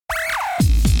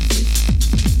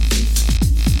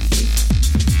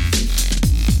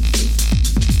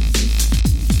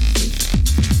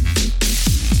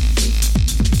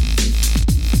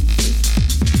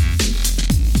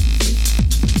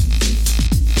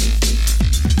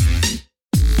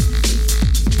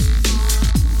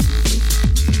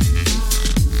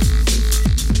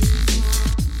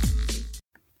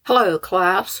Hello,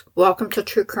 class. Welcome to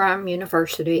True Crime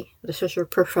University. This is your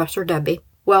Professor Debbie.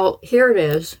 Well, here it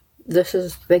is. This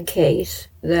is the big case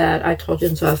that I told you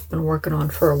I've been working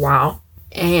on for a while.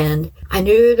 And I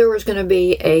knew there was going to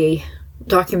be a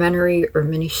documentary or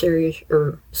miniseries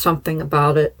or something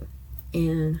about it.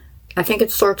 And I think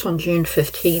it starts on June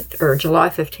 15th or July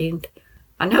 15th.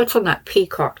 I know it's on that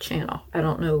Peacock channel. I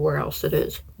don't know where else it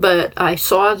is. But I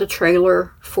saw the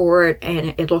trailer for it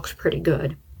and it looks pretty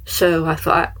good. So I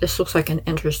thought, this looks like an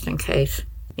interesting case.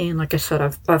 And like I said,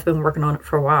 I've been working on it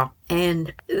for a while.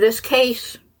 And this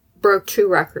case broke two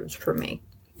records for me.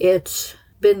 It's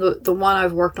been the one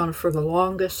I've worked on for the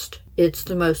longest. It's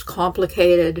the most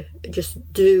complicated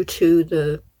just due to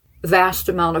the vast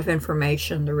amount of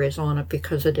information there is on it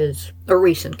because it is a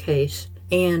recent case.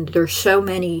 And there's so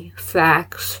many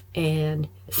facts and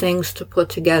things to put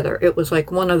together. It was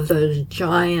like one of those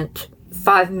giant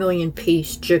 5 million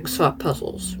piece jigsaw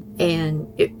puzzles.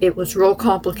 And it was real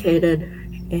complicated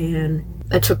and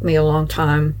it took me a long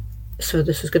time. So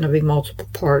this is going to be multiple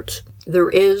parts.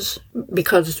 There is,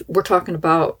 because we're talking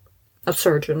about a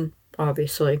surgeon,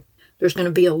 obviously, there's going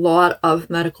to be a lot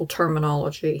of medical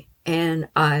terminology. And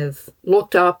I've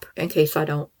looked up, in case I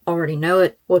don't already know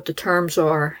it, what the terms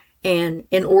are. And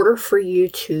in order for you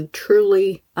to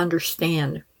truly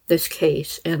understand this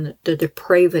case and the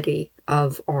depravity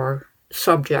of our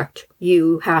subject,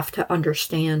 you have to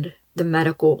understand the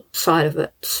medical side of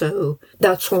it. So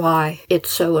that's why it's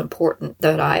so important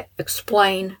that I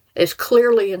explain as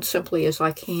clearly and simply as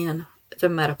I can the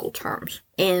medical terms.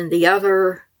 And the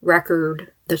other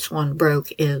record this one broke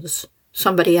is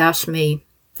somebody asked me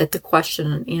at the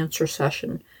question and answer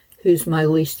session, who's my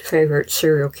least favorite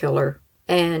serial killer?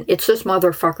 And it's this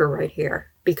motherfucker right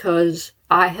here, because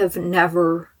I have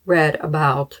never read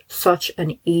about such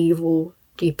an evil,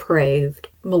 depraved,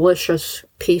 malicious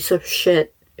piece of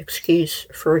shit excuse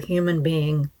for a human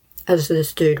being as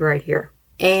this dude right here.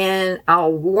 And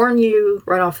I'll warn you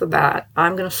right off the bat,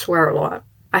 I'm going to swear a lot.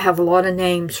 I have a lot of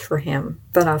names for him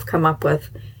that I've come up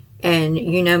with, and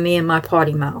you know me and my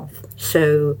potty mouth,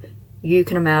 so you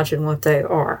can imagine what they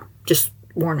are. Just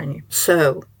warning you.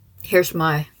 So here's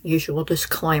my usual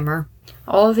disclaimer.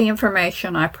 All of the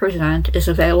information I present is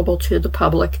available to the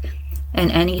public,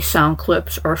 and any sound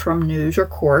clips are from news or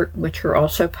court, which are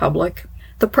also public.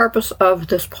 The purpose of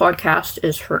this podcast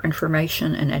is for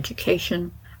information and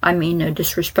education. I mean no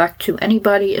disrespect to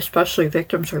anybody, especially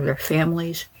victims or their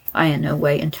families. I in no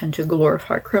way intend to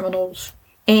glorify criminals.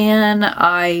 And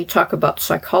I talk about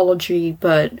psychology,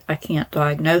 but I can't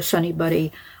diagnose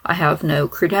anybody. I have no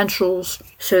credentials.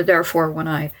 So therefore, when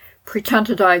I pretend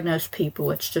to diagnose people,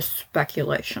 it's just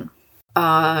speculation.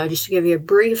 Just to give you a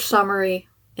brief summary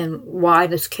and why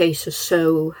this case is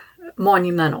so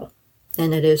monumental.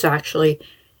 And it is actually,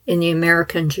 in the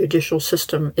American judicial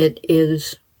system, it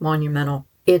is monumental.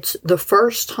 It's the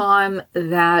first time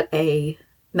that a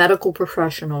medical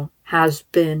professional has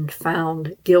been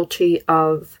found guilty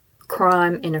of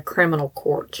crime in a criminal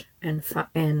court and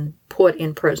put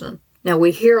in prison. Now,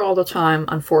 we hear all the time,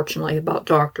 unfortunately, about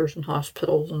doctors and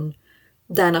hospitals and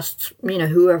dentists,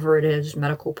 whoever it is,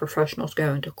 medical professionals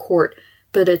going to court,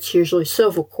 but it's usually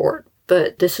civil court.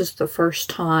 But this is the first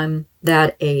time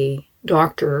that a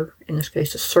doctor, in this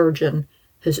case a surgeon,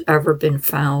 has ever been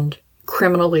found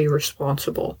criminally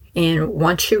responsible. And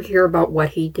once you hear about what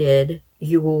he did,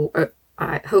 you will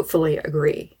hopefully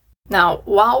agree. Now,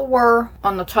 while we're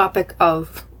on the topic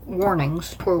of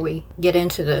warnings, before we get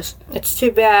into this, it's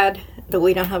too bad that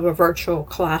we don't have a virtual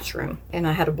classroom and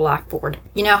I had a blackboard.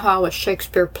 You know how a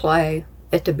Shakespeare play,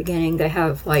 at the beginning they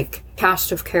have like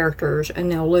cast of characters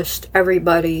and they'll list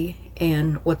everybody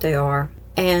and what they are.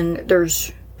 And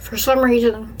for some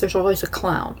reason, there's always a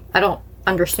clown. I don't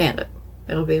understand it.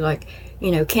 It'll be like,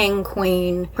 king,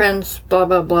 queen, prince, blah,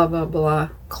 blah, blah, blah, blah,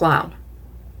 clown.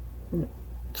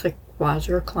 It's like, why is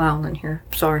there a clown in here?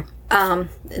 Sorry.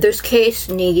 This case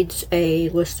needs a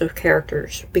list of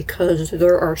characters because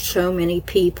there are so many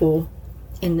people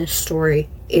in this story.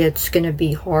 It's going to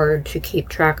be hard to keep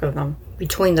track of them.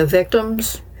 Between the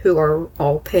victims, who are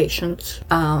all patients,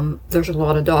 there's a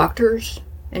lot of doctors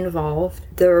involved.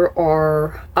 There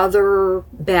are other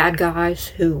bad guys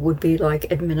who would be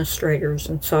like administrators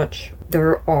and such.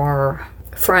 There are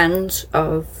friends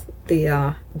of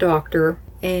the doctor,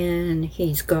 and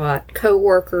he's got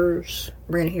co-workers.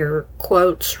 We're going to hear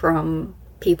quotes from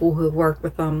people who work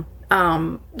with them.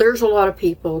 There's a lot of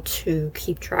people to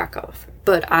keep track of,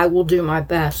 but I will do my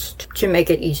best to make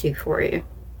it easy for you.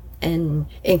 And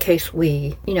in case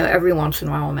we, every once in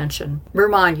a while I'll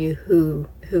remind you who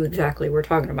exactly we're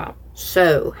talking about.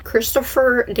 So,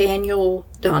 Christopher Daniel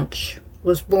Duntsch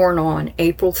was born on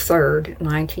April 3rd,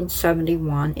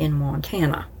 1971 in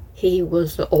Montana. He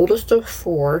was the oldest of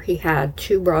four. He had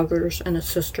two brothers and a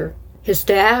sister. His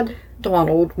dad,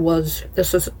 Donald,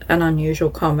 this is an unusual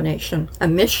combination, a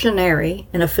missionary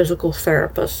and a physical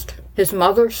therapist. His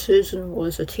mother, Susan,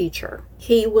 was a teacher.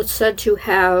 He was said to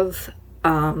have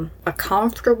a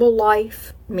comfortable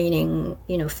life, meaning,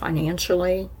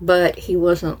 financially, but he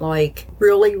wasn't like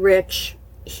really rich.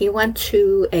 He went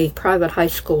to a private high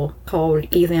school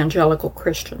called Evangelical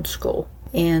Christian School,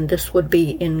 and this would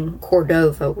be in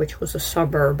Cordova, which was a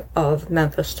suburb of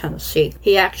Memphis, Tennessee.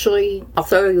 He actually,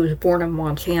 although he was born in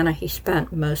Montana, he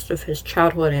spent most of his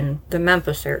childhood in the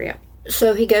Memphis area.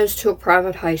 So he goes to a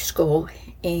private high school,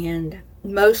 and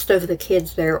most of the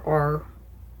kids there are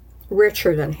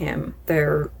richer than him.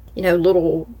 They're,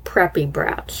 little preppy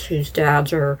brats whose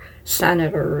dads are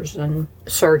senators and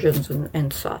surgeons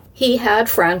and such. He had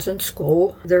friends in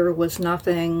school. There was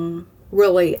nothing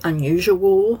really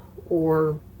unusual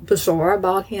or bizarre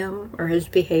about him or his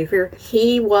behavior.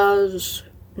 He was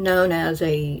known as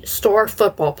a star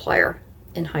football player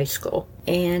in high school,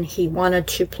 and he wanted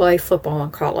to play football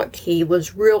in college. He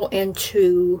was real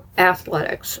into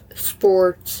athletics,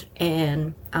 sports,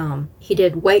 and he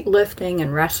did weightlifting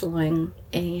and wrestling,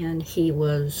 and he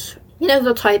was,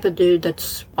 the type of dude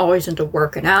that's always into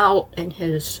working out and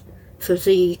his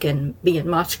physique and being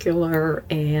muscular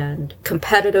and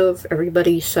competitive.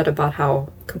 Everybody said about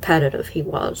how competitive he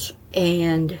was.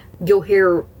 And you'll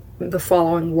hear the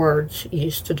following words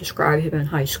used to describe him in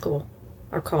high school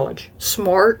or college: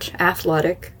 smart,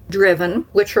 athletic, driven,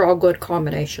 which are all good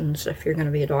combinations if you're going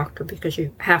to be a doctor, because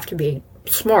you have to be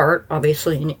smart,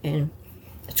 obviously, and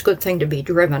it's a good thing to be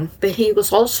driven. But he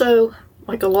was also,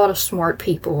 like a lot of smart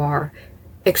people are,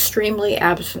 extremely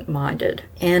absent-minded.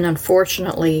 And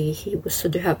unfortunately, he was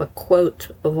said to have a, quote,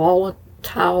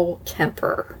 volatile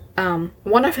temper.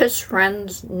 One of his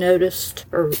friends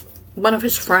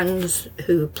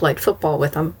who played football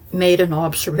with him made an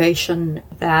observation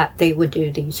that they would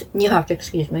do these. You have to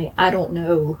excuse me. I don't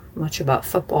know much about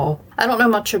football. I don't know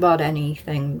much about any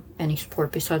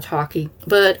sport besides hockey.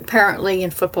 But apparently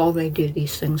in football they do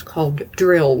these things called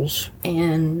drills.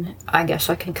 And I guess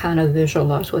I can kind of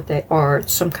visualize what they are.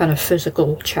 It's some kind of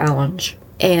physical challenge.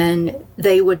 And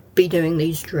they would be doing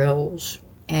these drills,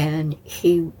 and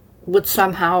he would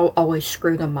somehow always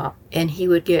screw them up. And he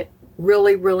would get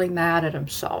really, really mad at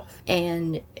himself.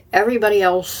 And everybody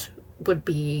else would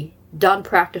be done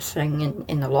practicing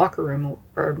in the locker room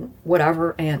or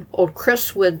whatever, and old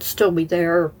Chris would still be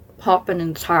there hopping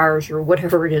in the tires or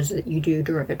whatever it is that you do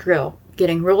during a drill,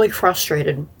 getting really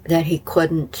frustrated that he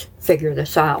couldn't figure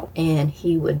this out. And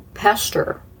he would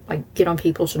pester, like get on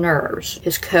people's nerves,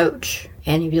 his coach,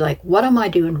 and he'd be like, "What am I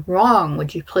doing wrong?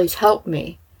 Would you please help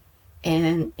me?"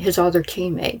 And his other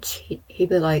teammates, he'd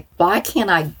be like, "Why can't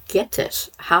I get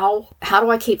this? How do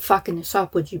I keep fucking this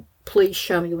up? Would you please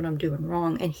show me what I'm doing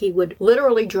wrong?" And he would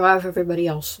literally drive everybody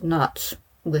else nuts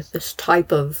with this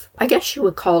type of, I guess you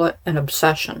would call it an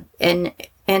obsession. And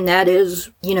that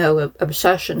is,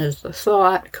 obsession is the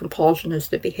thought, compulsion is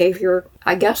the behavior.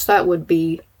 I guess that would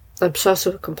be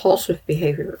obsessive compulsive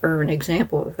behavior, or an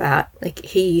example of that. Like,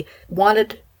 he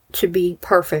wanted to be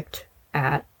perfect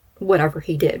at whatever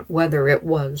he did, whether it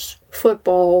was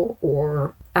football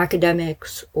or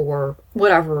academics or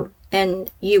whatever. And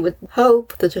you would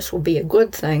hope that this will be a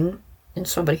good thing in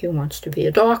somebody who wants to be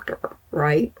a doctor,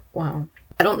 right? Well,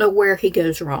 I don't know where he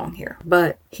goes wrong here,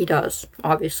 but he does,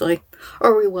 obviously,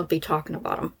 or we wouldn't be talking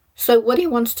about him. So what he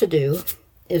wants to do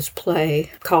is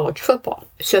play college football.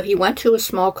 So he went to a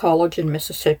small college in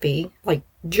Mississippi, like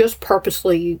just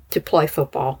purposely to play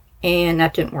football. And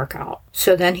that didn't work out.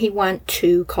 So then he went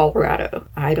to Colorado.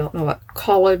 I don't know what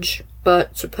college,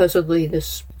 but supposedly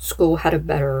this school had a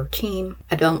better team.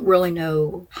 I don't really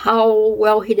know how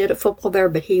well he did at football there,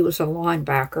 but he was a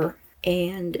linebacker.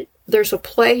 And there's a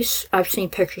place, I've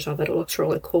seen pictures of it, it looks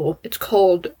really cool. It's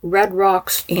called Red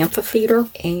Rocks Amphitheater,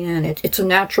 and it's a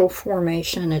natural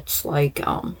formation. It's like,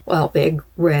 big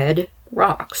red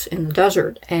rocks in the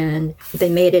desert, and they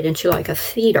made it into like a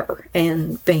theater,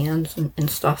 and bands and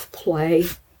stuff play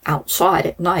outside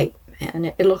at night, and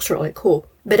it looks really cool.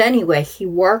 But anyway, he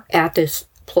worked at this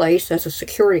place as a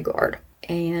security guard,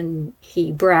 and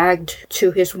he bragged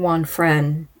to his one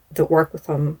friend that worked with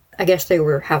him. I guess they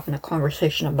were having a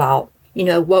conversation about,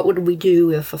 what would we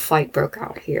do if a fight broke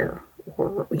out here,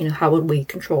 or how would we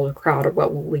control the crowd, or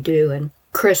what would we do? And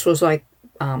Chris was like,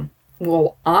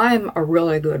 well, I'm a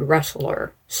really good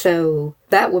wrestler, so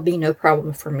that would be no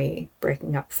problem for me,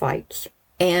 breaking up fights.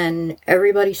 And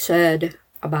everybody said,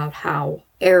 about how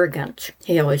arrogant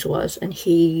he always was, and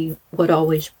he would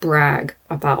always brag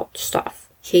about stuff.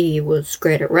 He was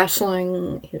great at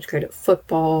wrestling, he was great at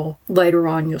football. Later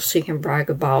on, you'll see him brag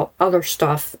about other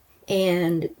stuff.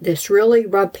 And this really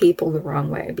rubbed people the wrong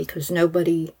way because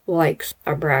nobody likes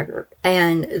a braggart.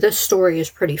 And this story is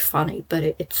pretty funny, but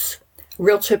it's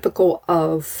real typical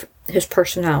of his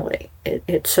personality.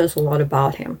 It says a lot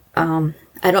about him.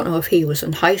 I don't know if he was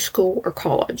in high school or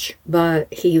college,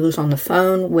 but he was on the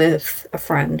phone with a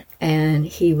friend and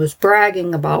he was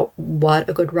bragging about what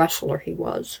a good wrestler he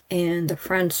was. And the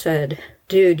friend said,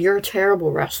 "Dude, you're a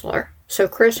terrible wrestler." So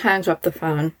Chris hangs up the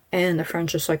phone and the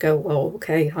friend's just like, "Oh, well,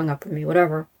 okay, hung up on me,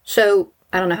 whatever." So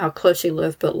I don't know how close he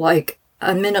lived, but like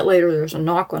a minute later, there's a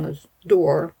knock on his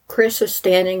door. Chris is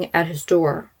standing at his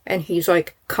door and he's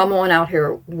like, "Come on out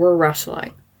here, we're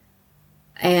wrestling."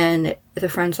 And the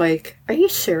friend's like, "Are you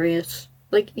serious?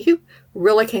 Like, you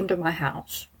really came to my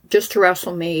house just to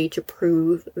wrestle me to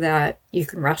prove that you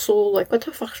can wrestle? Like, what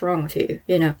the fuck's wrong with you?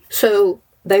 You know?" So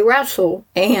they wrestle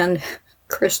and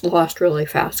Chris lost really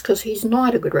fast because he's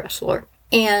not a good wrestler.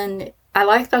 And I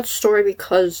like that story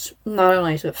because not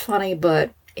only is it funny,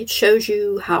 but it shows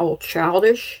you how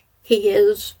childish he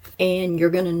is. And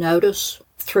you're going to notice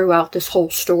throughout this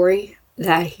whole story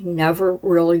that he never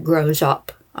really grows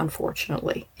up,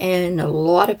 unfortunately. And a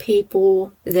lot of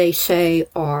people, they say,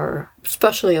 are,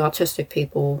 especially autistic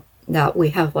people, that we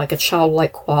have like a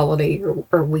childlike quality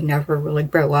or we never really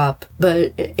grow up.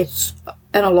 But it's,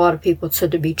 and a lot of people, it's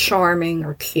said to be charming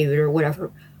or cute or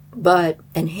whatever. But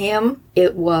in him,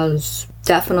 it was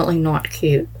definitely not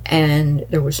cute. And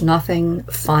there was nothing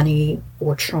funny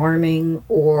or charming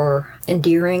or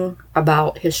endearing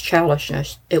about his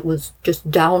childishness. It was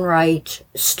just downright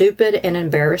stupid and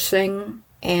embarrassing.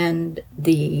 And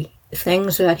the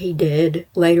things that he did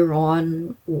later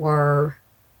on were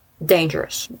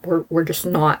dangerous. Were just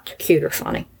not cute or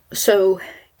funny. So,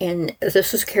 and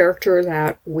this is a character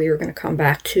that we're going to come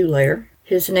back to later.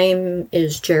 His name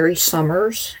is Jerry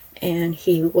Summers, and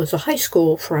he was a high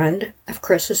school friend of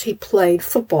Chris's. He played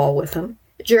football with him.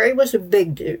 Jerry was a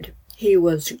big dude. He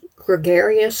was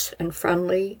gregarious and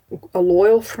friendly, a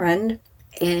loyal friend,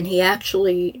 and he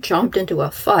actually jumped into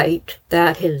a fight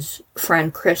that his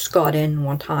friend Chris got in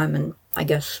one time and I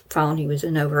guess found he was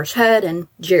in over his head, and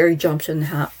Jerry jumps in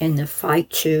the fight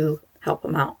to help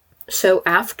him out. So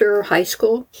after high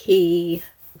school, he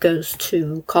goes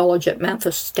to college at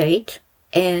Memphis State,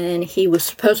 and he was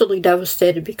supposedly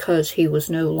devastated because he was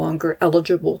no longer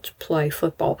eligible to play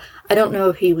football. I don't know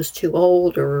if he was too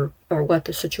old or what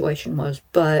the situation was,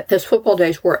 but his football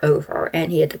days were over,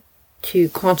 and he had to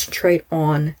concentrate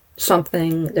on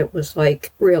something that was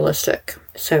like realistic.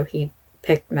 So he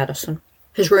picked medicine.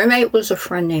 His roommate was a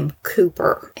friend named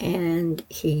Cooper, and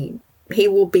he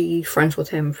will be friends with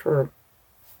him for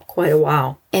quite a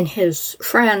while. And his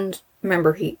friend,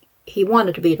 remember, he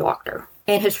wanted to be a doctor.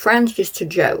 And his friends used to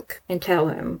joke and tell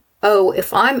him, "Oh,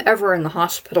 if I'm ever in the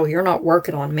hospital, you're not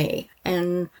working on me."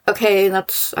 And okay,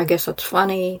 I guess that's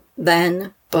funny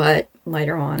then, but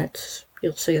later on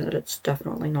you'll see that it's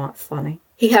definitely not funny.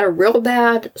 He had a real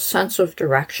bad sense of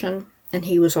direction, and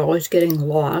he was always getting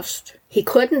lost. He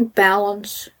couldn't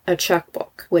balance a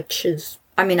checkbook, which is,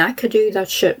 I mean, I could do that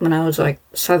shit when I was like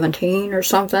 17 or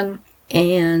something.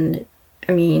 And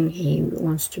I mean, he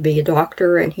wants to be a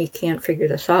doctor and he can't figure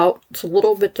this out. It's a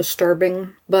little bit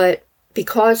disturbing, but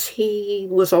because he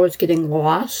was always getting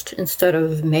lost instead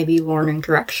of maybe learning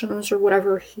directions or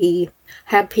whatever, he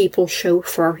had people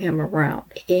chauffeur him around.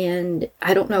 And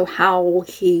I don't know how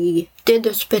he did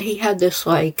this, but he had this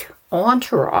like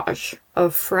entourage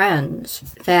of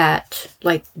friends that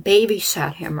like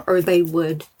babysat him, or they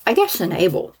would, I guess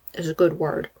enable is a good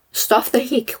word. Stuff that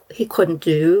he couldn't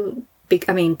do.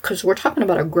 I mean, because we're talking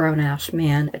about a grown-ass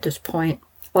man at this point.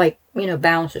 Like, you know,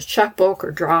 balance his checkbook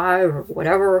or drive or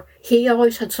whatever. He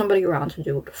always had somebody around to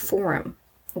do it for him,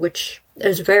 which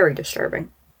is very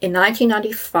disturbing. In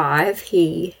 1995,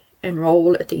 he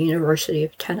enrolled at the University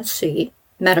of Tennessee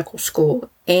Medical School,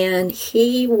 and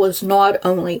he was not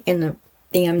only in the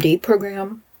MD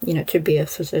program, you know, to be a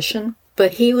physician,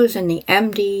 but he was in the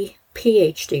MD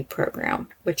PhD program,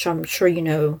 which I'm sure you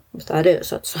know what that is.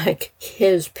 That's like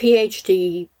his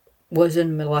PhD was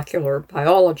in molecular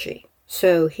biology.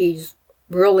 So he's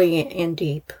really in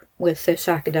deep with this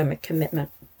academic commitment.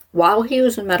 While he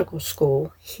was in medical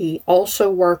school, he also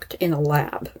worked in a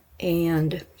lab,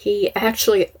 and he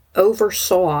actually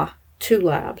oversaw 2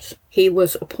 labs. He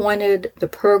was appointed the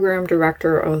program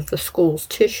director of the school's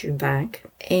tissue bank,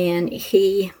 and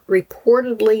he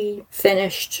reportedly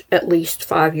finished at least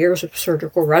 5 years of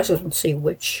surgical residency,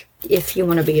 which, if you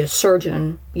want to be a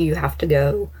surgeon, you have to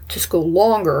go to school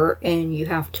longer, and you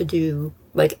have to do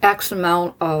like X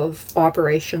amount of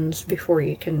operations before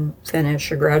you can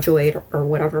finish or graduate or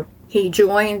whatever. He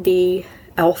joined the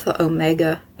Alpha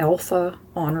Omega Alpha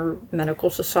Honor Medical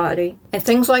Society and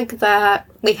things like that.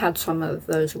 We had some of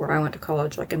those where I went to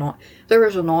college, there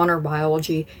was an honor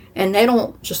biology, and they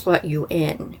don't just let you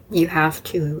in. You have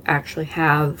to actually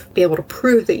be able to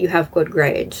prove that you have good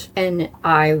grades. And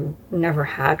I never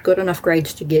had good enough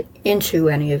grades to get into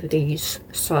any of these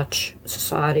such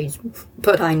societies,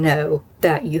 but I know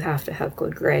that you have to have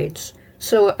good grades.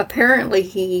 So apparently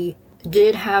he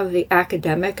did have the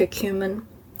academic acumen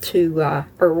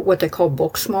or what they call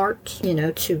book smarts,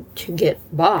 to get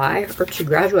by or to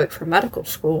graduate from medical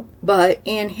school. But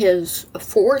in his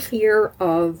 4th year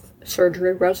of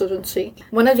surgery residency,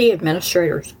 one of the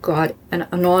administrators got an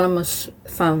anonymous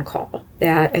phone call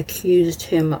that accused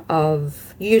him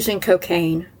of using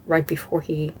cocaine right before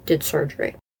he did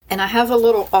surgery. And I have a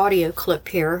little audio clip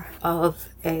here of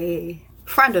a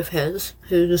friend of his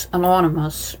who's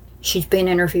anonymous. She's being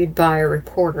interviewed by a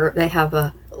reporter. They have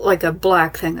a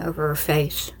black thing over her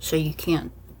face, so you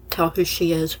can't tell who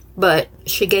she is. But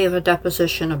she gave a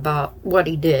deposition about what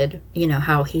he did,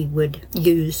 how he would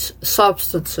use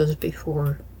substances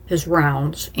before his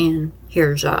rounds. And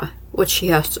here's what she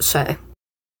has to say.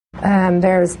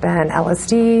 There's been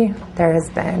LSD, there has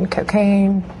been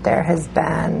cocaine, there has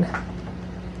been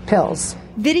pills.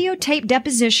 Videotape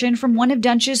deposition from one of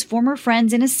Duntsch's former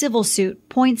friends in a civil suit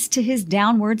points to his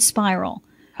downward spiral.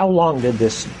 How long did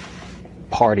this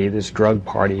drug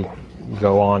party,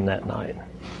 go on that night?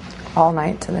 All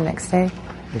night to the next day.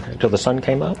 Okay, till the sun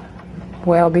came up?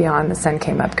 Well beyond the sun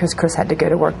came up, because Chris had to go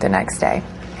to work the next day,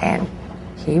 and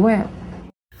he went.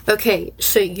 Okay,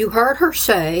 so you heard her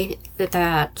say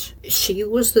that she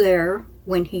was there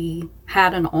when he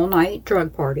had an all-night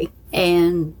drug party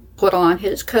and put on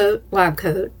his lab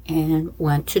coat, and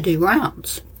went to do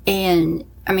rounds. And,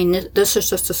 I mean, this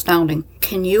is just astounding.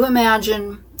 Can you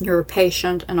imagine you're a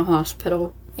patient in a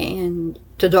hospital, and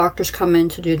the doctors come in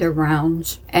to do their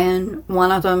rounds, and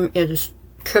one of them is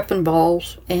tripping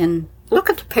balls, and look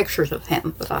at the pictures of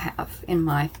him that I have in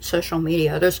my social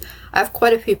media. I have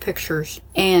quite a few pictures,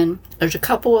 and there's a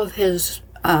couple of his,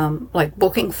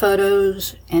 booking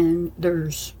photos, and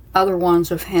there's other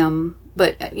ones of him.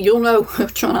 But you'll know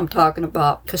which one I'm talking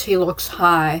about, because he looks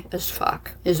high as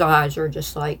fuck. His eyes are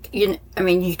just you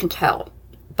can tell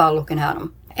by looking at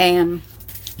him. And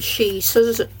she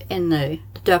says in the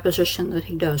deposition that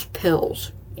he does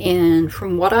pills. And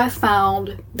from what I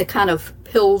found, the kind of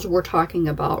pills we're talking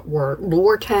about were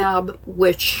Lortab,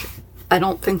 which I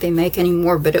don't think they make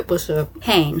anymore, but it was a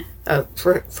pain,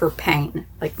 for pain.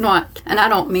 And I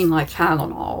don't mean like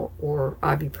Tylenol or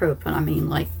ibuprofen. I mean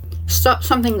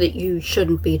something that you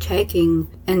shouldn't be taking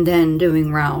and then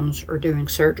doing rounds or doing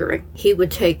surgery. He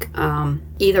would take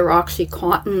either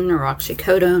OxyContin or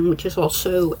oxycodone, which is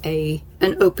also an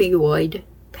opioid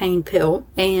pain pill,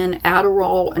 and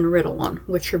Adderall and Ritalin,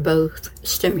 which are both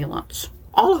stimulants.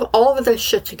 All of this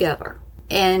shit together.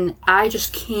 And I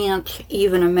just can't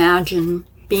even imagine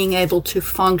being able to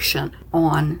function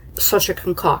on such a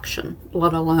concoction,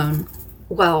 let alone,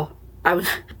 I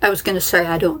was going to say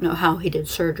I don't know how he did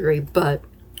surgery, but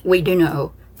we do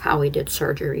know how he did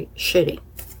surgery shitty.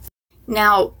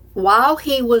 Now, while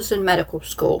he was in medical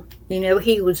school,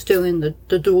 he was doing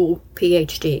the dual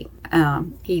PhD.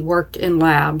 He worked in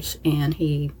labs and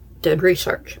he did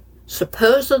research.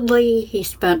 Supposedly, he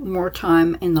spent more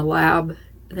time in the lab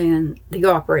than the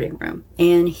operating room.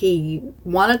 And he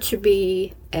wanted to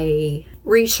be a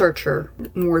researcher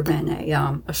more than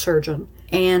a surgeon.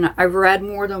 And I've read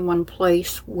more than one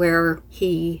place where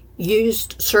he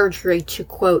used surgery to,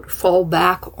 quote, fall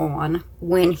back on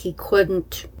when he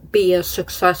couldn't be as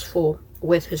successful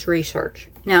with his research.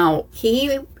 Now,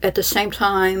 he, at the same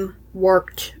time,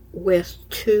 worked with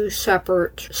 2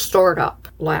 separate startup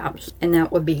labs, and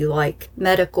that would be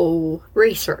medical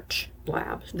research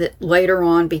labs that later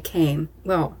on became,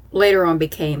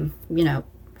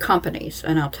 companies,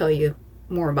 and I'll tell you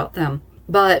more about them.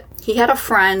 But he had a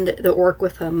friend that worked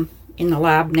with him in the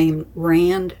lab named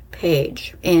Rand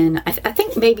Page. And I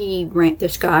think maybe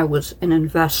this guy was an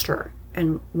investor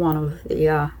in one of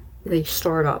the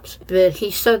startups. But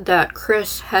he said that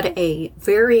Chris had a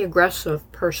very aggressive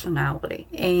personality.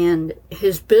 And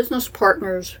his business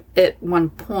partners at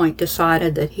one point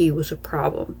decided that he was a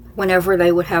problem. Whenever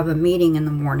they would have a meeting in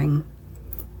the morning,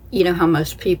 you know how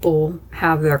most people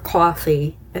have their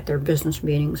coffee at their business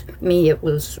meetings. Me, it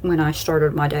was when I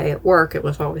started my day at work, it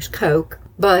was always Coke.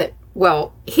 But,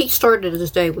 well, he started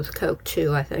his day with Coke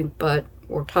too, I think, but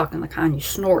we're talking the kind you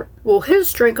snort. Well,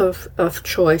 his drink of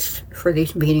choice for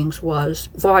these meetings was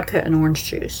vodka and orange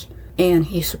juice. And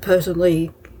he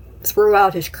supposedly,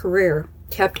 throughout his career,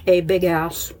 kept a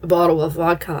big-ass bottle of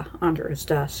vodka under his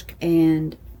desk.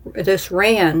 And this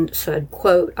Rand said,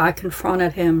 quote, I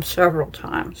confronted him several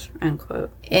times, end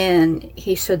quote. And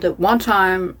he said that one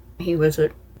time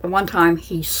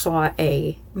he saw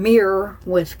a mirror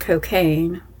with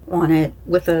cocaine on it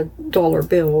with a dollar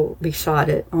bill beside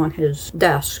it on his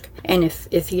desk. And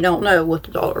if you don't know what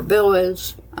the dollar bill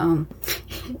is,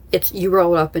 it's you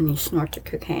roll it up and you snort the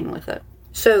cocaine with it.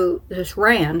 So this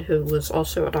Rand, who was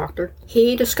also a doctor,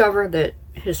 he discovered that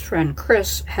his friend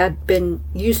Chris had been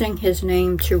using his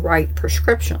name to write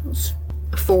prescriptions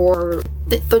for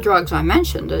the drugs I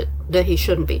mentioned that he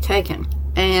shouldn't be taking.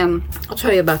 And I'll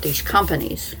tell you about these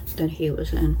companies that he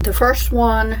was in. The first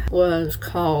one was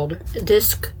called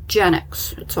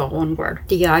Discgenics. It's all one word.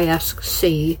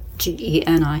 Discgenics.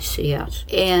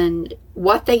 And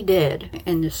what they did,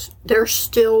 and they're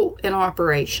still in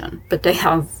operation, but they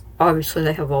have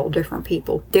all different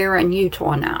people. They're in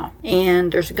Utah now.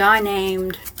 And there's a guy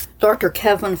named Dr.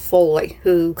 Kevin Foley,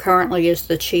 who currently is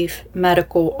the chief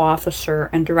medical officer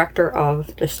and director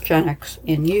of Discgenics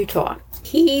in Utah.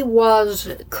 He was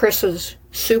Chris's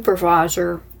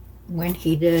supervisor when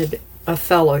he did a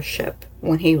fellowship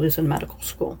when he was in medical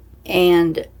school.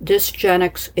 And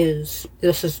Discgenics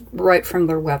this is right from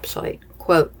their website,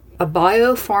 quote, a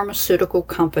biopharmaceutical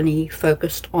company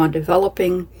focused on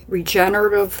developing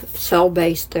regenerative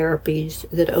cell-based therapies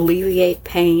that alleviate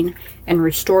pain and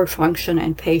restore function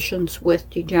in patients with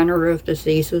degenerative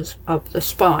diseases of the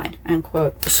spine, end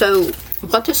quote. So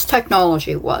what this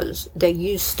technology was, they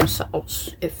used stem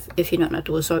cells. If you don't know,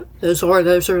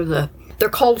 they're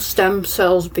called stem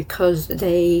cells because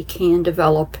they can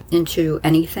develop into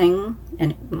anything,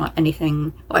 and not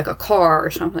anything like a car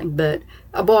or something, but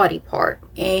a body part.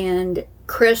 And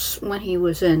Chris, when he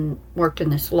worked in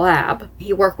this lab,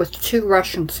 he worked with two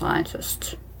Russian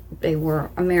scientists. They were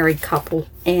a married couple,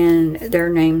 and their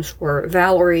names were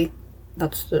Valery,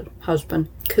 that's the husband,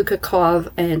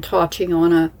 Kukakov, and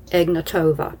Tatiana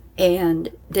Ignatova. And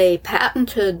they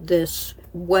patented this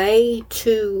way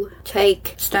to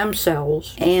take stem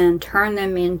cells and turn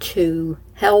them into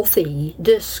healthy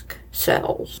disc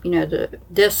cells. You know, the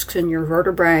discs in your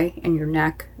vertebrae and your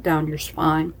neck down your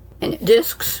spine. And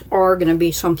discs are going to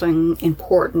be something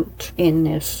important in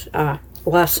this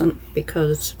lesson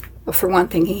because, for one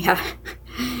thing, he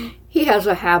has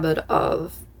a habit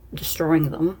of destroying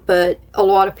them. But a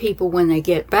lot of people, when they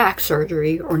get back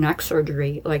surgery or neck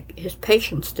surgery, like his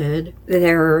patients did,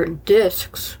 their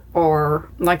discs are,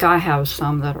 like I have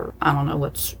some that are, I don't know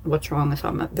what's wrong with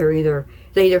them.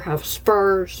 They either have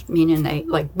spurs, meaning they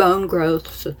like bone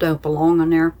growths that don't belong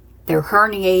on there. They're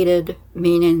herniated,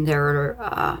 meaning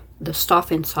they're the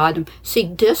stuff inside them. See,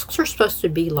 discs are supposed to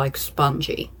be like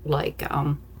spongy, like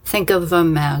think of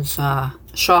them as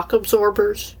shock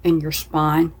absorbers in your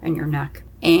spine and your neck.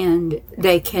 And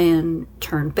they can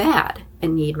turn bad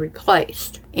and need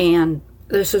replaced. And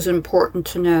this is important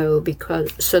to know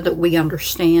so that we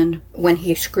understand when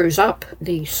he screws up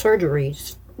these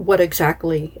surgeries, what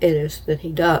exactly it is that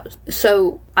he does.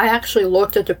 So I actually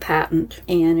looked at the patent,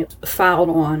 and it was filed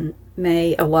on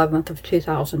May 11th of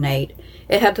 2008.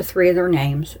 It had the three of their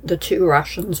names, the two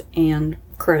Russians and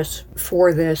Chris,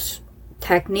 for this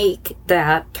technique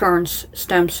that turns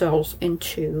stem cells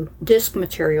into disc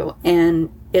material,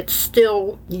 and it's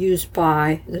still used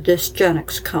by the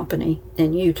Discgenics company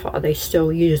in Utah. They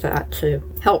still use that to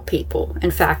help people. In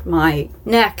fact, my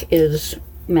neck is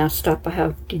messed up. I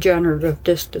have degenerative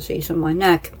disc disease in my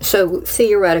neck, so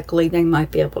theoretically they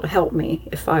might be able to help me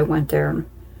if I went there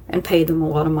and paid them a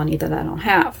lot of money that I don't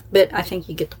have. But I think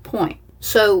you get the point.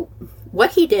 So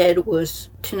what he did was,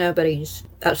 to nobody's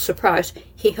surprise,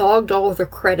 he hogged all of the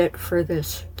credit for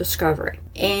this discovery.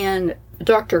 And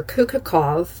Dr.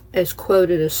 Kukakov is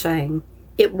quoted as saying,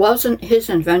 it wasn't his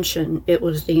invention, it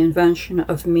was the invention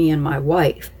of me and my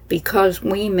wife. Because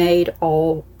we made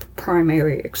all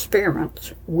primary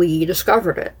experiments, we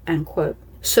discovered it, end quote.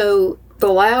 So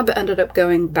the lab ended up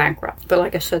going bankrupt. But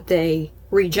like I said, they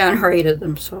regenerated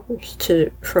themselves,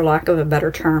 for lack of a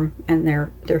better term, and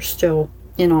they're still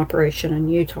in operation in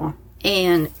Utah.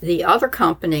 And the other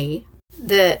company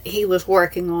that he was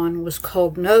working on was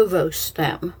called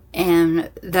Novostem, and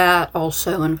that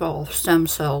also involved stem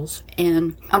cells.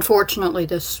 And unfortunately,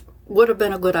 this would have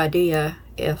been a good idea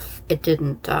if it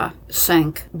didn't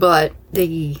sink, but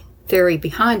the theory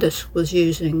behind this was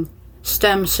using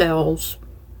stem cells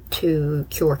to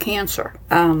cure cancer.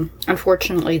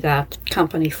 Unfortunately, that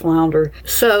company floundered.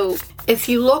 So if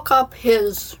you look up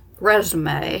his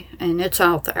resume, and it's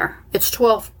out there, it's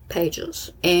 12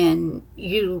 pages. And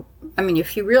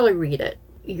if you really read it,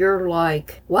 you're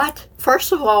like, what?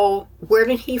 First of all, where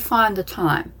did he find the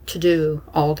time to do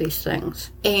all these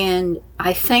things? And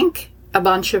I think a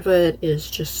bunch of it is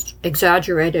just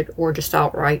exaggerated or just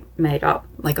outright made up,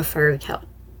 like a fairy tale.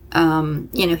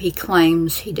 He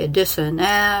claims he did this and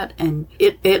that, and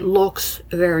it looks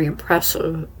very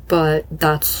impressive, but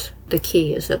that's the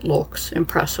key, is it looks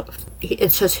impressive.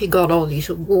 It says he got all these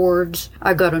awards.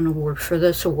 I got an award for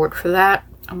this, award for that.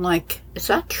 I'm like, is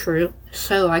that true?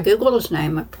 So I Googled his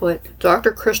name. I put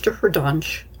Dr. Christopher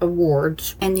Duntsch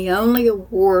awards, and the only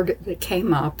award that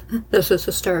came up, this is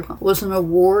hysterical, was an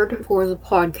award for the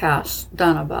podcast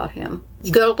done about him.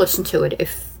 You got to listen to it.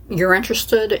 If you're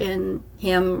interested in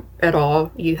him at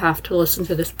all, you have to listen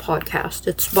to this podcast.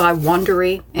 It's by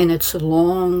Wondery, and it's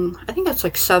long, I think it's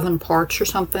like 7 parts or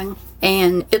something.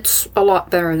 And it's a lot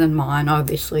better than mine,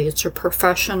 obviously. It's a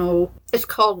professional. It's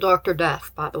called Dr.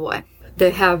 Death, by the way.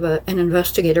 They have an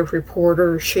investigative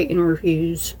reporter. She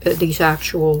interviews these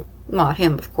actual, not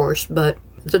him, of course, but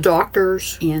the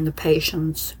doctors and the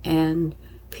patients and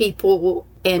people.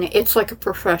 And it's like a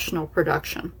professional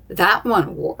production. That won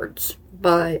awards,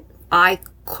 but I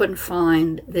couldn't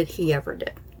find that he ever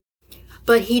did.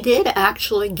 But he did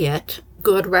actually get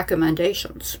good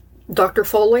recommendations. Dr.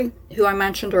 Foley, who I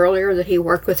mentioned earlier that he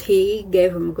worked with, he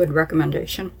gave him a good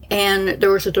recommendation. And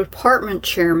there was a department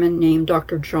chairman named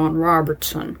Dr. John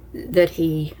Robertson that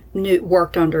he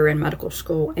worked under in medical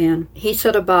school. And he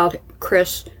said about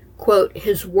Chris, quote,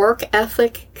 his work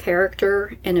ethic,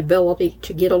 character, and ability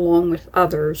to get along with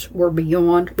others were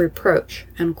beyond reproach,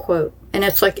 end quote. And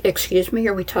it's like, excuse me,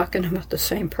 are we talking about the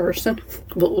same person?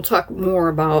 But we'll talk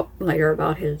more later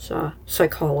about his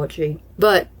psychology.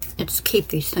 But it's keep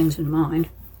these things in mind.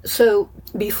 So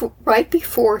right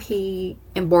before he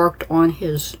embarked on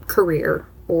his career,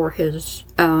 or his,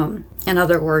 in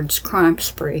other words, crime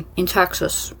spree in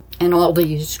Texas, and all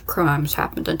these crimes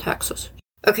happened in Texas.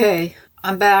 Okay,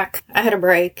 I'm back. I had a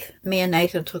break. Me and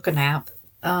Nathan took a nap.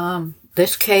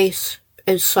 This case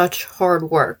is such hard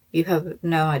work. You have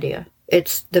no idea.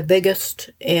 It's the biggest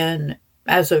and,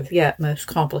 as of yet, most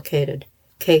complicated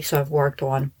case I've worked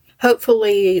on.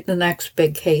 Hopefully, the next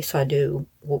big case I do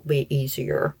will be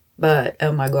easier. But,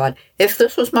 oh my God, if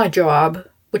this was my job,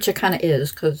 which it kind of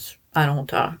is because I don't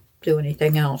do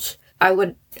anything else, I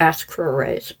would ask for a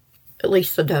raise. At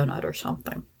least a donut or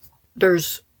something.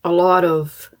 There's a lot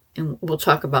of, and we'll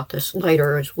talk about this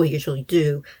later as we usually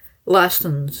do,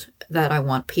 lessons that I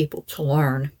want people to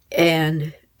learn.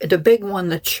 And the big one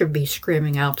that should be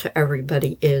screaming out to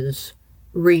everybody is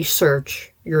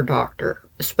research your doctor,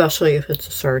 especially if it's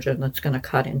a surgeon that's going to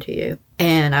cut into you.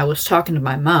 And I was talking to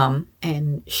my mom,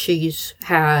 and she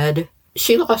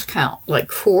lost count,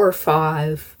 like 4 or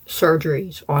 5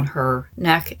 surgeries on her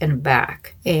neck and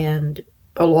back. And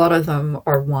a lot of them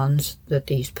are ones that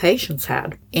these patients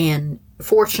had. And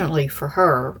fortunately for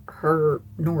her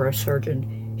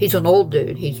neurosurgeon, he's an old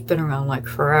dude. He's been around like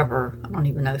forever. I don't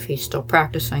even know if he's still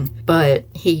practicing, but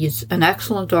he's an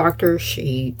excellent doctor.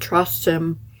 She trusts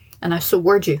him. And I said,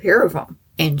 where'd you hear of him?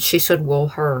 And she said, well,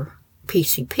 her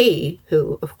PCP,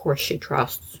 who of course she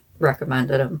trusts,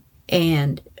 recommended him.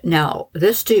 And now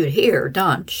this dude here,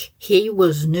 Duntsch, he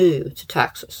was new to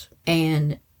Texas,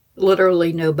 and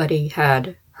literally nobody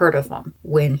had heard of him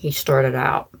when he started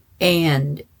out.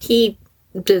 And he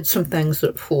did some things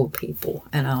that fooled people,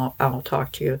 and I'll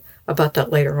talk to you about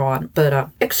that later on. But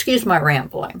excuse my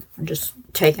rambling. I'm just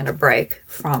taking a break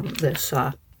from this,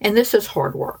 and this is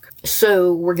hard work.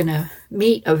 So we're going to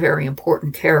meet a very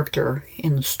important character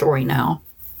in the story now,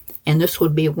 and this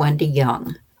would be Wendy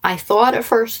Young. I thought at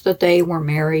first that they were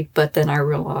married, but then I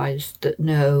realized that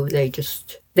no,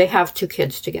 they have 2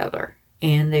 kids together,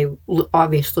 and they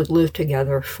obviously lived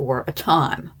together for a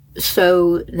time.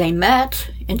 So they met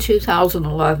in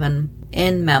 2011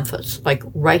 in Memphis, like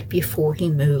right before he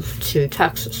moved to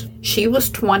Texas. She was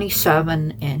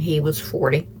 27 and he was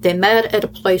 40. They met at a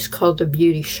place called The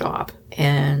Beauty Shop,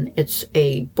 and it's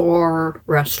a bar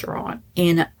restaurant.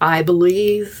 And I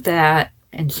believe that,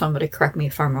 and somebody correct me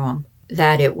if I'm wrong,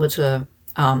 that it was a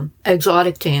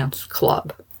exotic dance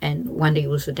club, and Wendy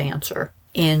was a dancer.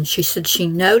 And she said she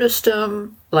noticed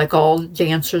him, like all the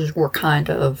dancers were kind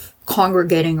of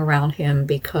congregating around him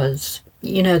because,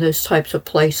 you know, those types of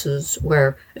places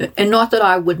where, and not that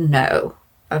I would know,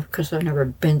 because I've never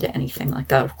been to anything like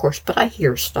that, of course, but I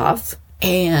hear stuff.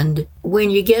 And when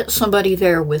you get somebody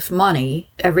there with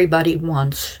money, everybody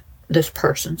wants this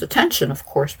person's attention, of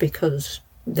course, because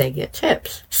they get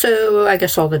tips. So I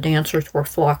guess all the dancers were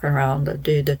flocking around the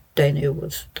dude that they knew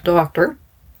was the doctor.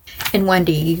 And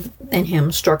Wendy and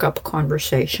him struck up a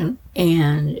conversation,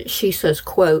 and she says,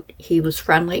 quote, "He was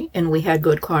friendly and we had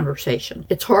good conversation.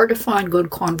 It's hard to find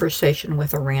good conversation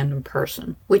with a random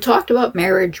person. We talked about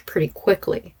marriage pretty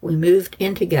quickly. We moved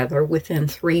in together within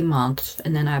 3 months,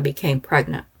 and then I became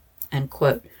pregnant," end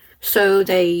quote. So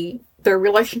their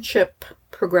relationship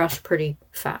progressed pretty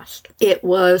fast. It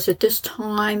was at this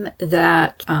time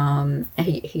that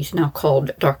he's now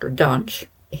called Dr. Duntsch.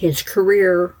 His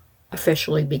career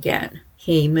officially began.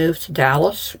 He moved to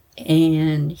Dallas,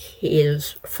 and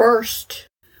his first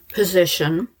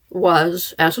position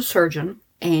was as a surgeon,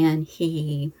 and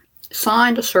he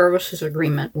signed a services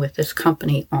agreement with this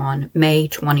company on May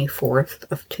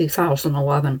 24th of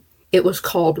 2011. It was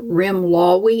called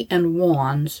Rimlawi and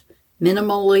Wands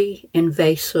Minimally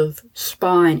Invasive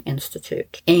Spine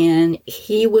Institute, and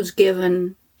he was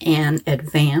given an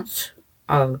advance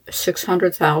of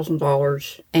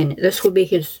 $600,000, and this would be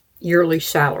his yearly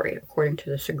salary, according to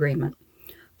this agreement,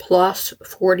 plus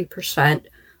 40%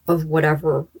 of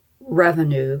whatever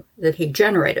revenue that he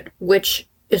generated, which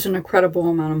is an incredible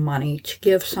amount of money to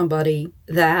give somebody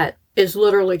that is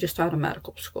literally just out of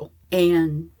medical school.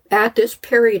 And at this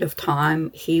period of time,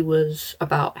 he was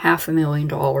about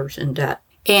 $500,000 in debt.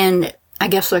 And I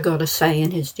guess I got to say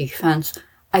in his defense,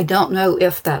 I don't know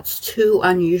if that's too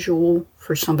unusual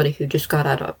for somebody who just got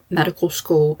out of medical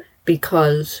school,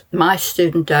 because my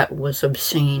student debt was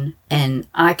obscene, and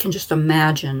I can just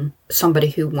imagine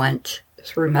somebody who went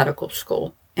through medical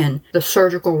school. And the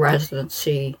surgical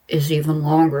residency is even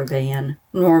longer than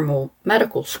normal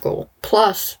medical school,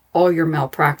 plus all your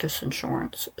malpractice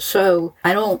insurance. So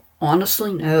I don't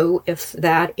honestly know if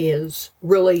that is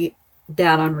really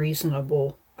that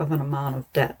unreasonable of an amount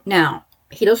of debt. Now,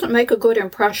 he doesn't make a good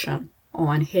impression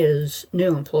on his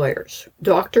new employers.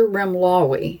 Dr.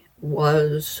 Rimlawi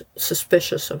was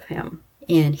suspicious of him,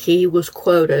 and he was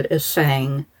quoted as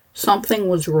saying something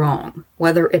was wrong,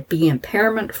 whether it be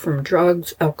impairment from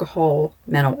drugs, alcohol,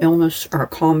 mental illness, or a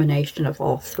combination of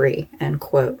all three, end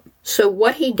quote. So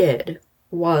what he did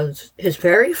was his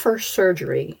very first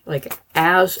surgery, like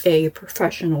as a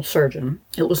professional surgeon,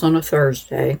 it was on a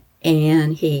Thursday,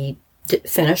 and he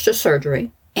finished a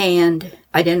surgery, and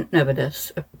I didn't know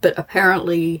this, but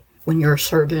apparently when you're a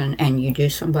surgeon and you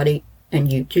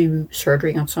do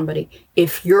surgery on somebody,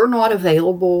 if you're not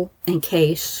available in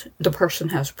case the person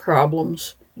has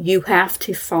problems, you have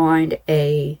to find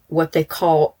what they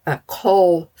call a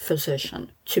call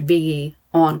physician to be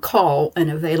on call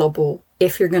and available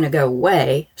if you're going to go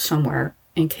away somewhere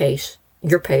in case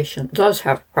your patient does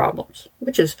have problems,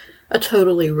 which is a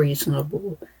totally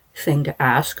reasonable thing to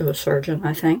ask of a surgeon,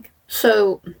 I think.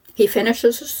 So he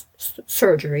finishes his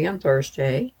surgery on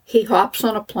Thursday. He hops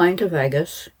on a plane to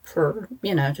Vegas for,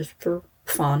 just for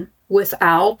fun,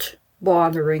 without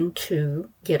bothering to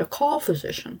get a call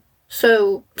physician.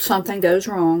 So something goes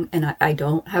wrong, and I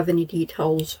don't have any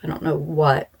details. I don't know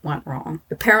what went wrong.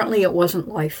 Apparently it wasn't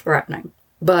life-threatening,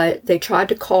 but they tried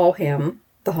to call him,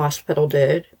 the hospital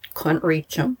did, couldn't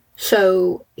reach him.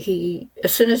 So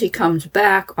as soon as he comes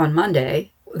back on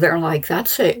Monday, they're like,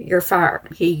 "That's it, you're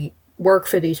fired." He worked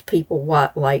for these people,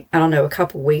 a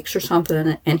couple weeks or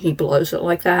something, and he blows it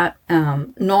like that.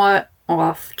 Not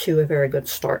off to a very good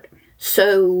start.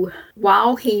 So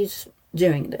while he's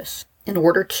doing this, in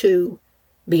order to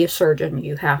be a surgeon,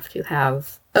 you have to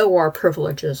have OR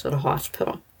privileges at a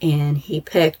hospital. And he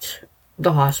picked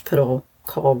the hospital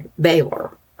called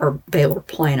Baylor, or Baylor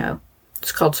Plano.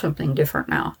 It's called something different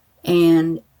now.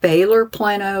 And Baylor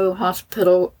Plano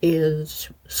Hospital is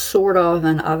sort of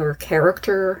another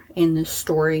character in this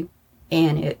story.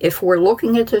 And if we're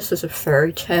looking at this as a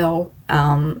fairy tale,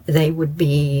 they would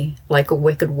be like a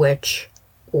wicked witch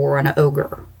or an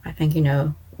ogre. I think you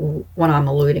know what I'm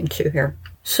alluding to here.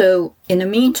 So in the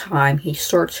meantime, he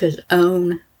starts his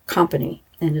own company,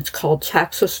 and it's called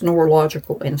Texas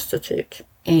Neurological Institute.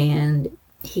 And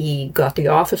he got the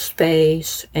office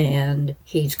space, and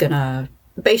he's going to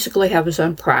basically have his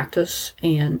own practice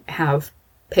and have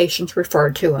patients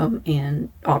referred to him and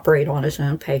operate on his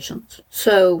own patients.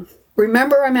 So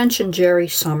remember I mentioned Jerry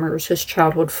Summers, his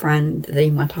childhood friend that he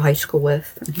went to high school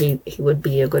with, and he would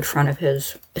be a good friend of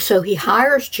his. So he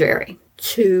hires Jerry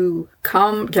to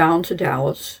come down to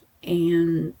Dallas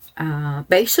and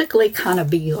basically kind of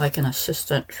be like an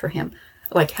assistant for him,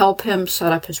 like help him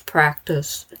set up his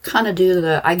practice, kind of do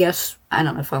I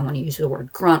don't know if I want to use the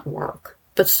word grunt work,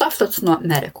 but stuff that's not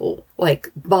medical,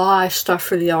 like buy stuff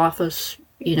for the office,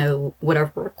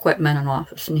 whatever equipment an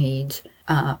office needs,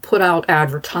 put out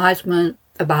advertisement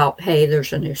about, hey,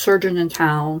 there's a new surgeon in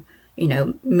town,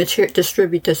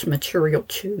 distribute this material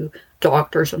to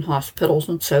doctors and hospitals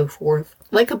and so forth,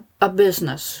 like a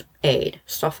business aid,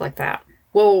 stuff like that.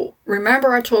 Well,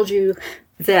 remember I told you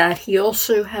that he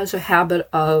also has a habit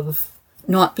of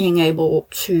not being able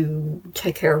to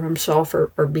take care of himself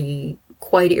or be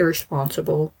quite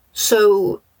irresponsible.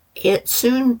 So it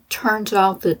soon turns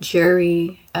out that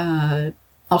Jerry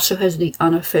also has the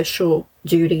unofficial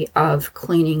duty of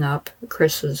cleaning up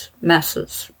Chris's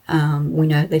messes. We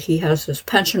know that he has this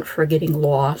penchant for getting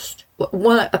lost.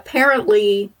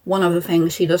 Apparently, one of the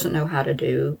things he doesn't know how to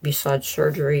do besides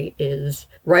surgery is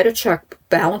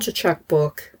balance a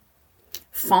checkbook,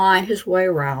 find his way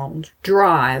around,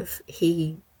 drive.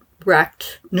 He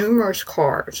wrecked numerous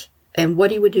cars. And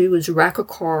what he would do is wreck a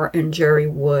car and Jerry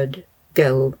would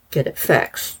go get it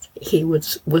fixed. He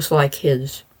was like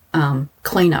his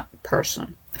cleanup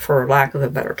person, for lack of a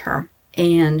better term.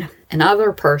 And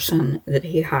another person that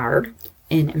he hired,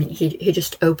 and he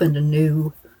just opened a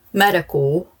new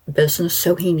medical business,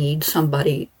 so he needs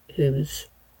somebody who's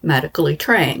medically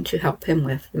trained to help him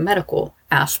with the medical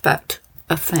aspect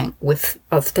of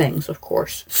things, of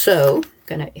course. So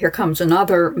here comes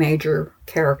another major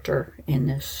character in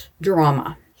this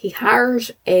drama. He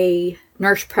hires a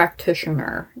nurse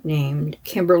practitioner named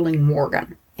Kimberly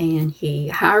Morgan, and he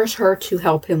hires her to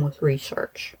help him with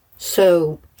research.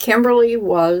 So Kimberly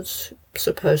was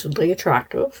supposedly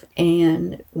attractive,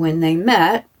 and when they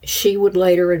met, she would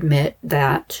later admit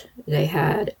that they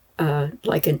had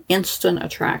like an instant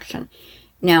attraction.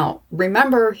 Now,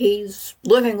 remember, he's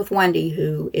living with Wendy,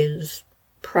 who is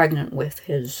pregnant with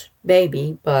his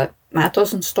baby, but that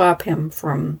doesn't stop him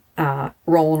from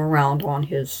rolling around on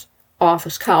his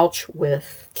office couch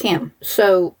with Kim.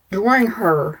 So during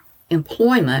her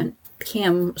employment,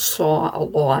 Kim saw a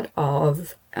lot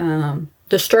of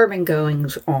disturbing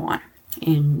goings on.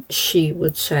 And she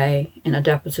would say in a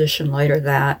deposition later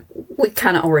that we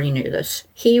kind of already knew this.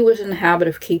 He was in the habit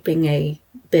of keeping a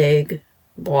big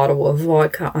bottle of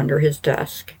vodka under his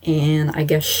desk. And I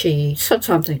guess she said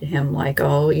something to him like,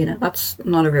 oh, that's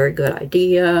not a very good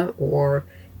idea, or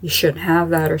you shouldn't have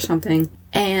that or something.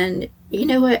 And you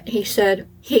know what he said?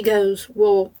 He goes,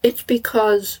 well, it's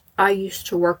because I used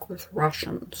to work with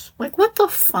Russians. Like, what the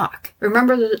fuck?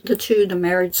 Remember the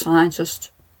married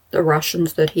scientists, the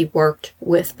Russians that he worked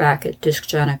with back at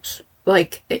Discgenics?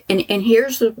 Like, and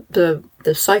here's the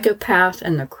psychopath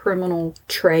and the criminal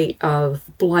trait of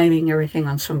blaming everything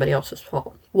on somebody else's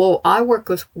fault. Well, I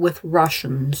work with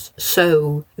Russians,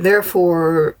 so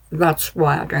therefore that's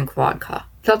why I drink vodka.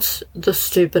 That's the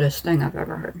stupidest thing I've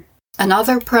ever heard.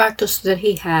 Another practice that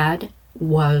he had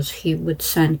was he would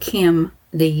send Kim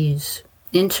these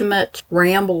intimate,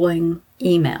 rambling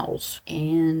emails.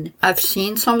 And I've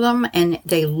seen some of them, and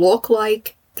they look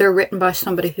like they're written by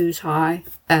somebody who's high.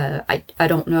 I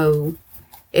don't know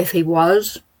if he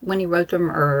was when he wrote them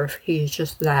or if he's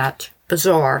just that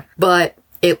bizarre. But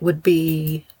it would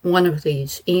be one of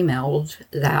these emails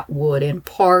that would in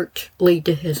part lead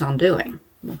to his undoing.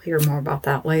 We'll hear more about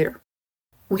that later.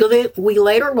 We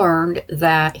later learned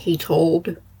that he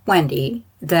told Wendy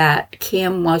that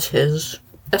Kim was his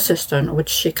assistant, which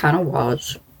she kind of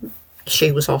was.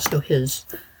 She was also his,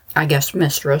 I guess,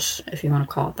 mistress, if you want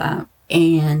to call it that.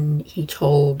 And he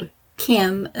told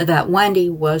Kim that Wendy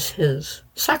was his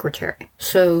secretary.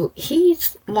 So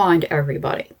he's lying to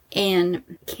everybody.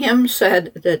 And Kim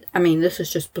said that, this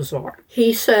is just bizarre.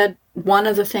 He said one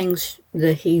of the things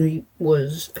that he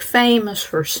was famous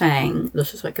for saying,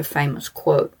 this is like a famous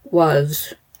quote,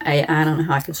 was, I don't know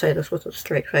how I can say this with a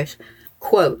straight face,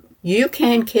 quote, "You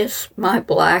can kiss my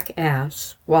black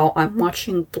ass while I'm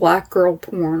watching black girl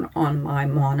porn on my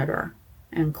monitor,"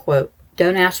 end quote.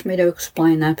 Don't ask me to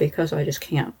explain that because I just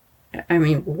can't.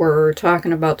 We're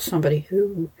talking about somebody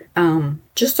who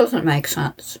just doesn't make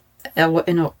sense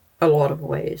in a lot of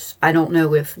ways. I don't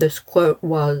know if this quote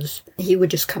was, he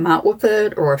would just come out with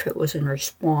it, or if it was in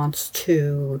response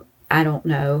to, I don't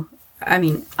know.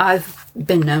 I've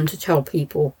been known to tell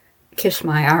people, kiss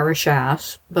my Irish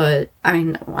ass, but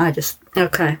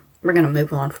okay, we're going to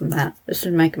move on from that. This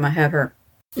is making my head hurt.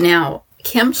 Now,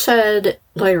 Kim said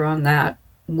later on that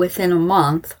within a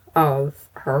month of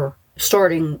her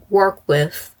starting work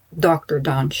with Dr.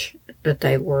 Dunch, that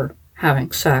they were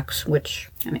having sex, which,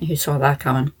 who saw that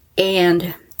coming?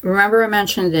 And remember I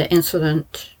mentioned the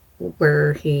incident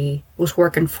where he was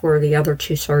working for the other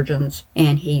two surgeons,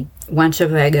 and he went to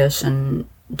Vegas and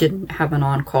didn't have an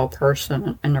on-call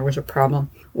person, and there was a problem.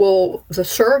 Well, the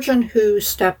surgeon who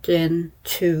stepped in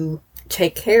to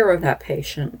take care of that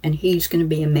patient, and he's going to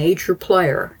be a major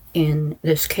player in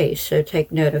this case, so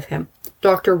take note of him,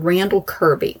 Dr. Randall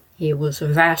Kirby. He was a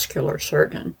vascular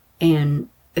surgeon. And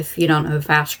if you don't know, a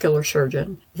vascular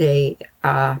surgeon, they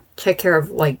take care of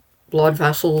like blood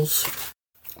vessels,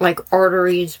 like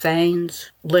arteries,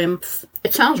 veins, lymph.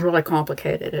 It sounds really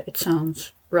complicated. It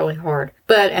sounds really hard.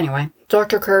 But anyway,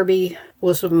 Dr. Kirby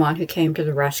was the one who came to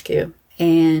the rescue.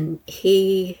 And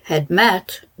he had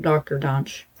met Dr.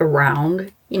 Duntsch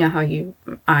around, you know how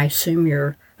I assume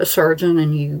you're a surgeon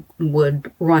and you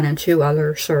would run into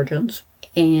other surgeons.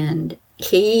 And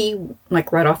he,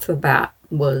 like right off the bat,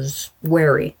 was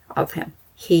wary of him.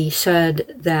 He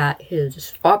said that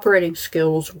his operating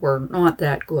skills were not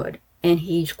that good. And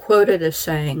he's quoted as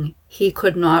saying he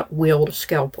could not wield a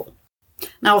scalpel.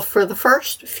 Now, for the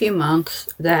first few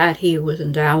months that he was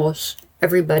in Dallas,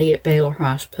 everybody at Baylor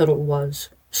Hospital was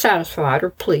satisfied or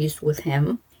pleased with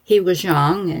him. He was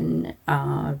young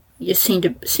and you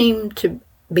seemed to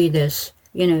be this,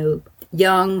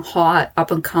 young, hot,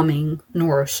 up-and-coming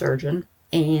neurosurgeon.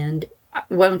 And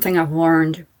one thing I've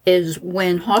learned is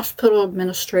when hospital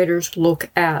administrators look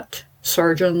at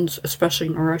surgeons, especially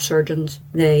neurosurgeons,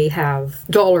 they have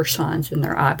dollar signs in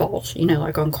their eyeballs,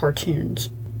 like on cartoons.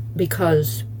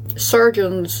 Because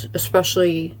surgeons,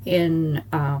 especially in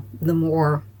the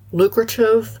more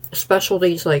lucrative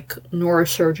specialties like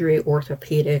neurosurgery,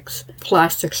 orthopedics,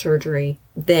 plastic surgery,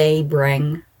 they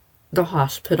bring the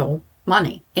hospital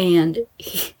money. And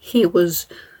he was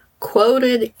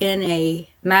quoted in a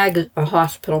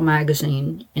hospital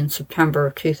magazine in September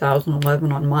of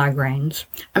 2011 on migraines.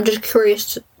 I'm just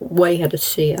curious what he had to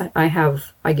see. I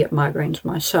get migraines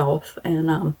myself,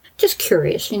 and just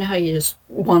curious. How you just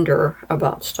wonder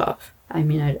about stuff. I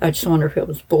mean, I just wonder if it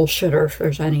was bullshit or if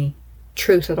there's any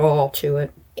truth at all to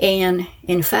it. And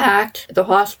in fact, the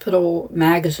hospital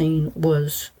magazine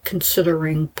was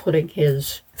considering putting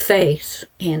his face,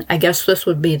 and I guess this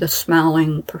would be the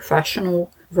smiling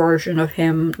professional version of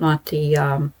him, not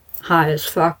the high as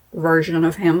fuck version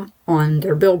of him, on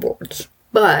their billboards.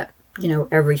 But,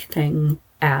 everything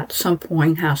at some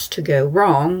point has to go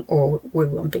wrong or we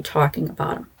won't be talking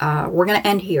about him. We're going to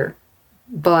end here,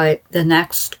 but the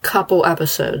next couple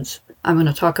episodes, I'm going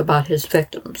to talk about his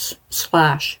victims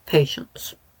 /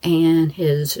 patients. And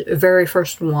his very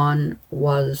first one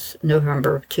was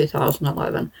November of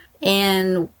 2011.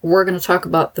 And we're going to talk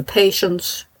about the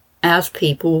patients as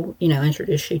people,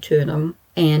 introduce you to them,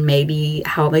 and maybe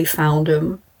how they found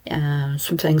him,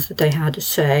 some things that they had to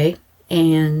say,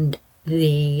 and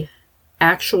the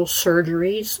actual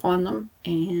surgeries on them.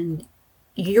 And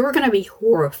you're going to be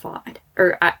horrified,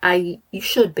 or you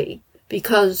should be,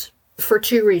 because for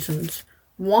two reasons.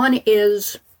 One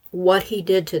is what he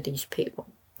did to these people.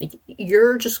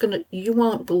 You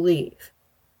won't believe.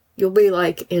 You'll be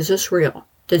like, is this real?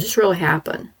 Did this really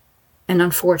happen? And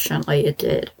unfortunately, it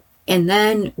did. And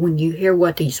then when you hear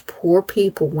what these poor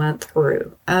people went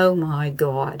through, oh my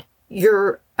God.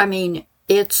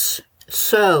 It's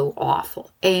so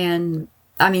awful. And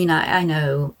I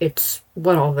know it's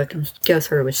what all victims go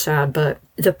through is sad, but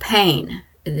the pain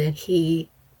that he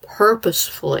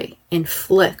purposefully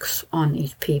inflicts on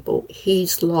these people,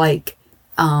 he's like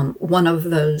one of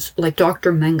those, like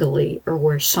Dr. Mengele, or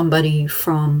where somebody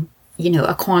from,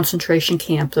 a concentration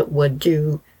camp that would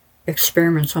do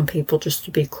experiments on people just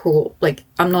to be cruel. Like,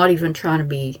 I'm not even trying to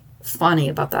be funny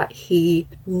about that. He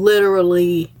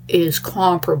literally is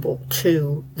comparable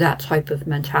to that type of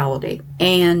mentality.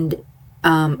 And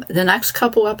the next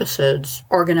couple episodes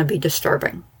are going to be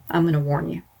disturbing. I'm going to warn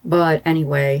you. But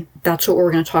anyway, that's what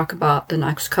we're going to talk about the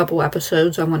next couple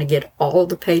episodes. I want to get all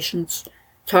the patients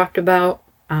talked about.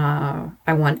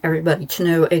 I want everybody to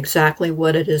know exactly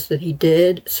what it is that he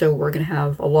did. So we're going to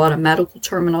have a lot of medical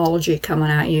terminology coming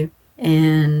at you.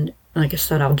 And like I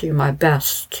said, I'll do my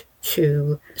best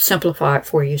to simplify it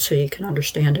for you so you can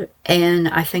understand it. And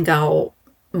I think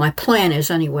my plan is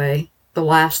anyway, the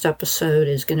last episode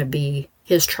is going to be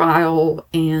his trial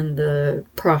and the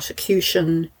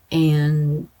prosecution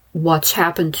and what's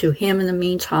happened to him in the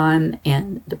meantime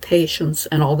and the patients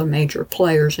and all the major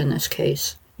players in this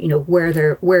case.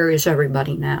 Where is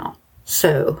everybody now?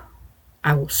 So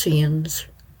I will see you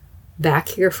back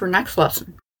here for next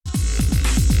lesson.